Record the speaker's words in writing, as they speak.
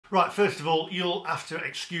Right, first of all, you'll have to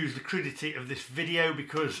excuse the crudity of this video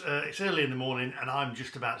because it's early in the morning and I'm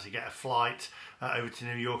just about to get a flight over to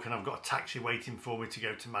New York and I've got a taxi waiting for me to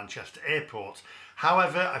go to Manchester Airport.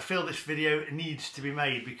 However, I feel this video needs to be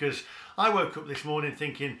made because I woke up this morning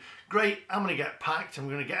thinking, great, I'm going to get packed, I'm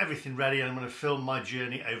going to get everything ready and I'm going to film my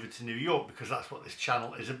journey over to New York because that's what this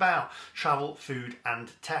channel is about, travel, food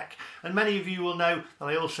and tech. And many of you will know that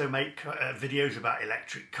I also make videos about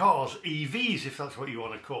electric cars, EVs if that's what you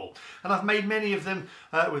want to call. And I've made many of them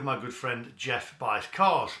with my good friend Jeff Buys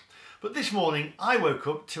Cars. But this morning I woke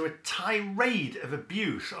up to a tirade of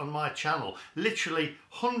abuse on my channel, literally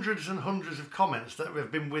hundreds and hundreds of comments that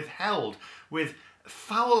have been withheld with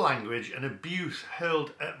foul language and abuse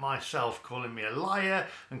hurled at myself, calling me a liar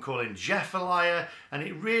and calling Jeff a liar, and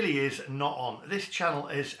it really is not on. This channel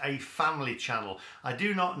is a family channel. I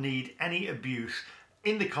do not need any abuse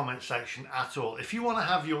in the comment section at all. If you want to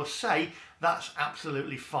have your say, that's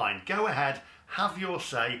absolutely fine. Go ahead, have your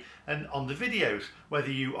say, and on the videos,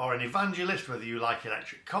 whether you are an evangelist, whether you like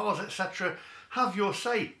electric cars, etc., have your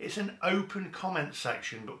say. It's an open comment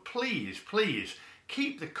section, but please, please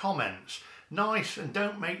keep the comments nice and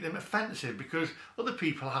don't make them offensive because other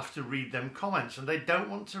people have to read them comments and they don't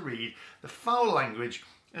want to read the foul language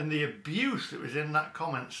and the abuse that was in that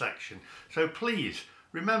comment section. So please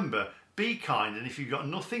remember, be kind, and if you've got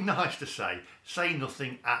nothing nice to say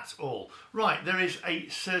nothing at all. Right, there is a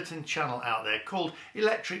certain channel out there called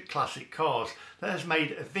Electric Classic Cars that has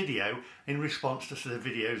made a video in response to the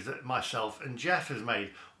videos that myself and Jeff has made.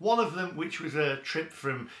 One of them, which was a trip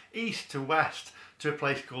from east to west to a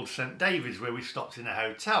place called St David's where we stopped in a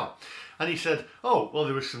hotel. And he said, oh, well,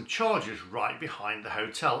 there were some chargers right behind the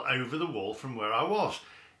hotel over the wall from where I was.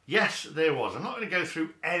 Yes, there was. I'm not going to go through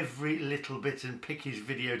every little bit and pick his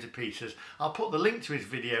video to pieces. I'll put the link to his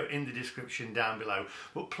video in the description down below.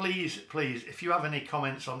 But please, please, if you have any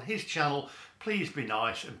comments on his channel, please be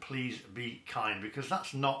nice and please be kind because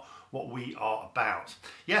that's not what we are about.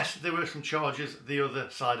 Yes, there were some charges the other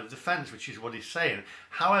side of the fence, which is what he's saying.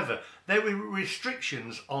 However, there were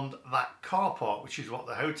restrictions on that car park, which is what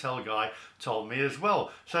the hotel guy told me as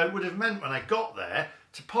well. So it would have meant when I got there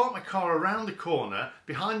to park my car around the corner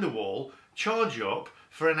behind the wall, charge up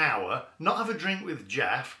for an hour, not have a drink with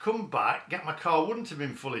Jeff, come back, get my car wouldn't have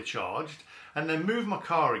been fully charged, and then move my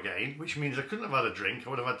car again, which means I couldn't have had a drink. I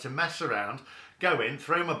would have had to mess around, go in,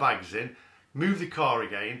 throw my bags in, move the car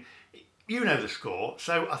again. You know the score.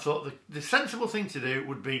 So I thought the sensible thing to do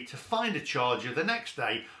would be to find a charger the next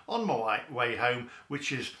day on my way home,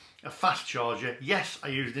 which is a fast charger. Yes, I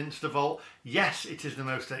used Instavolt. Yes, it is the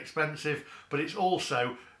most expensive, but it's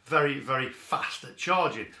also very, very fast at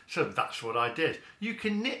charging. So that's what I did. You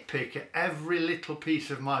can nitpick at every little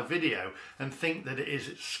piece of my video and think that it is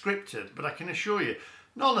scripted, but I can assure you,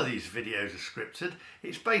 none of these videos are scripted.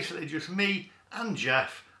 It's basically just me and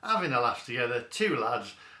Jeff having a laugh together, two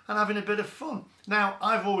lads, and having a bit of fun. Now,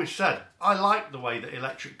 I've always said I like the way that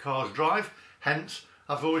electric cars drive, hence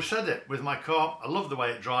I've always said it with my car. I love the way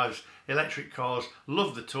it drives. Electric cars,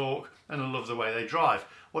 love the torque and I love the way they drive.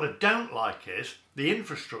 What I don't like is the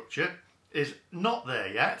infrastructure is not there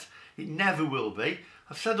yet. It never will be.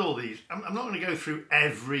 I've said all these. I'm not going to go through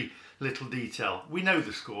every little detail. We know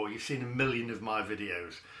the score. You've seen a million of my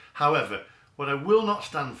videos. However, what I will not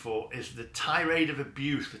stand for is the tirade of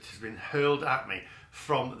abuse that has been hurled at me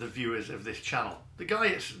from the viewers of this channel. The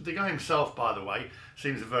guy himself, by the way,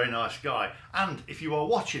 seems a very nice guy. And if you are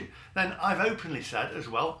watching, then I've openly said as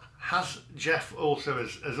well, as Jeff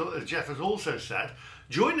has also said,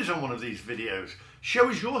 join us on one of these videos. Show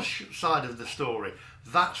us your side of the story.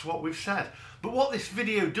 That's what we've said. But what this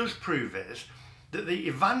video does prove is that the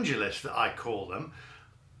evangelists that I call them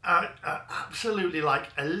are absolutely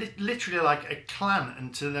literally like a clan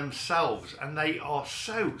unto themselves, and they are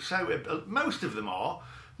so most of them are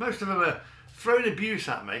throwing abuse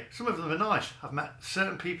at me. Some of them are nice. I've met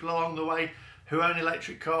certain people along the way who own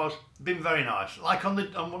electric cars, been very nice. Like on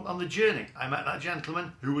the journey, I met that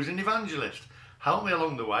gentleman who was an evangelist, helped me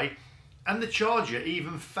along the way, and the charger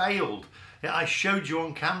even failed. I showed you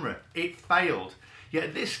on camera, it failed.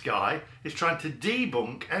 Yet this guy is trying to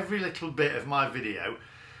debunk every little bit of my video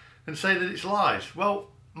and say that it's lies.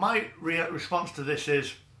 Well, my response to this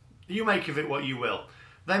is, you make of it what you will.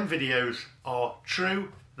 Them videos are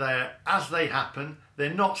true, they're as they happen,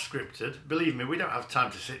 they're not scripted. Believe me, we don't have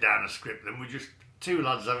time to sit down and script them, we're just two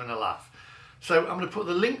lads having a laugh. So I'm going to put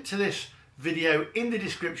the link to this video in the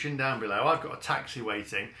description down below. I've got a taxi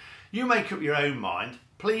waiting. You make up your own mind.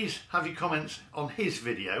 Please have your comments on his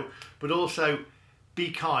video, but also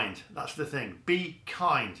be kind. That's the thing, be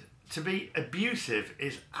kind. To be abusive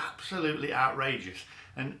is absolutely outrageous,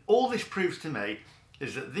 and all this proves to me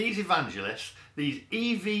is that these evangelists, these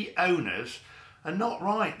EV owners, are not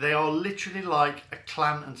right. They are literally like a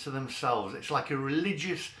clan unto themselves. It's like a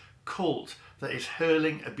religious cult that is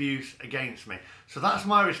hurling abuse against me. So that's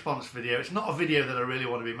my response video. It's not a video that I really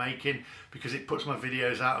want to be making because it puts my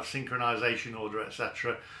videos out of synchronization order,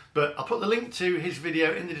 etc. But I'll put the link to his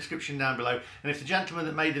video in the description down below. And if the gentleman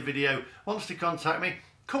that made the video wants to contact me,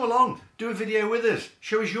 come along, do a video with us.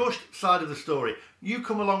 Show us your side of the story. You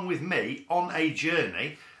come along with me on a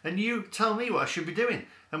journey and you tell me what I should be doing.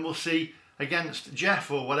 And we'll see against Jeff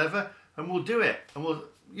or whatever, and we'll do it. And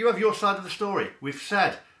you have your side of the story. We've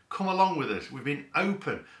said, come along with us. We've been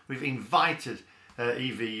open. We've invited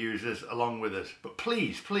EV users along with us. But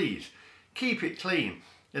please, please, keep it clean.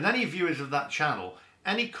 And any viewers of that channel,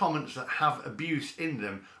 any comments that have abuse in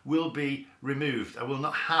them will be removed. I will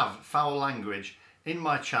not have foul language in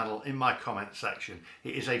my channel, in my comment section.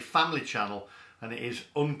 It is a family channel and it is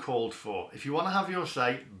uncalled for. If you want to have your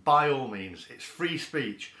say, by all means, it's free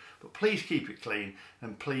speech. But please keep it clean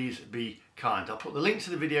and please be kind. I'll put the link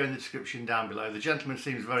to the video in the description down below. The gentleman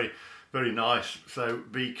seems very, very nice. So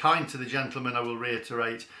be kind to the gentleman, I will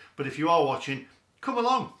reiterate. But if you are watching, come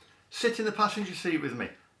along. Sit in the passenger seat with me.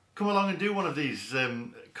 Come along and do one of these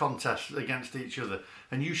contests against each other.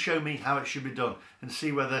 And you show me how it should be done and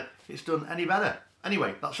see whether it's done any better.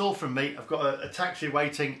 Anyway, that's all from me. I've got a taxi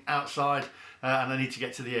waiting outside and I need to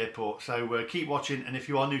get to the airport. So keep watching. And if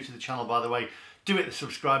you are new to the channel, by the way, do hit the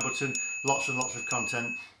subscribe button. Lots and lots of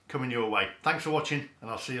content coming your way. Thanks for watching and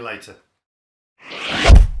I'll see you later.